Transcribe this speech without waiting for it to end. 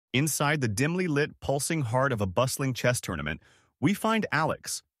Inside the dimly lit, pulsing heart of a bustling chess tournament, we find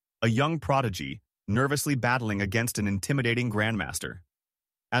Alex, a young prodigy, nervously battling against an intimidating Grandmaster.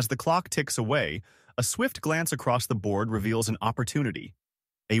 As the clock ticks away, a swift glance across the board reveals an opportunity,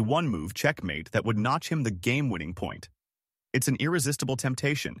 a one-move checkmate that would notch him the game-winning point. It's an irresistible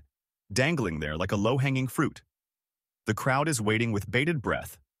temptation, dangling there like a low-hanging fruit. The crowd is waiting with bated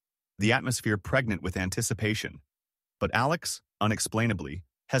breath, the atmosphere pregnant with anticipation. But Alex, unexplainably,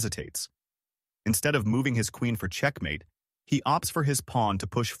 hesitates. Instead of moving his queen for checkmate, he opts for his pawn to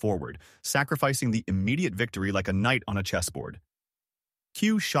push forward, sacrificing the immediate victory like a knight on a chessboard.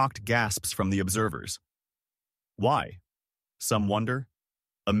 Cue shocked gasps from the observers. Why? Some wonder.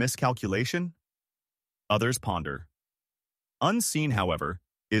 A miscalculation? Others ponder. Unseen, however,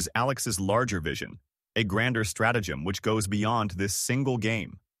 is Alex's larger vision, a grander stratagem which goes beyond this single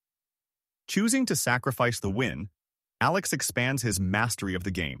game. Choosing to sacrifice the win, Alex expands his mastery of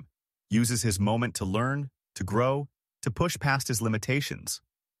the game, uses his moment to learn, to grow, to push past his limitations.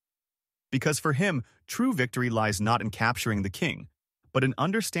 Because for him, true victory lies not in capturing the king, but in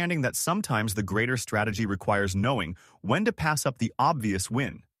understanding that sometimes the greater strategy requires knowing when to pass up the obvious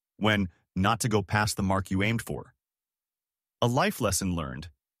win, when not to go past the mark you aimed for. A life lesson learned,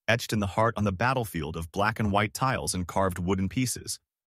 etched in the heart on the battlefield of black and white tiles and carved wooden pieces.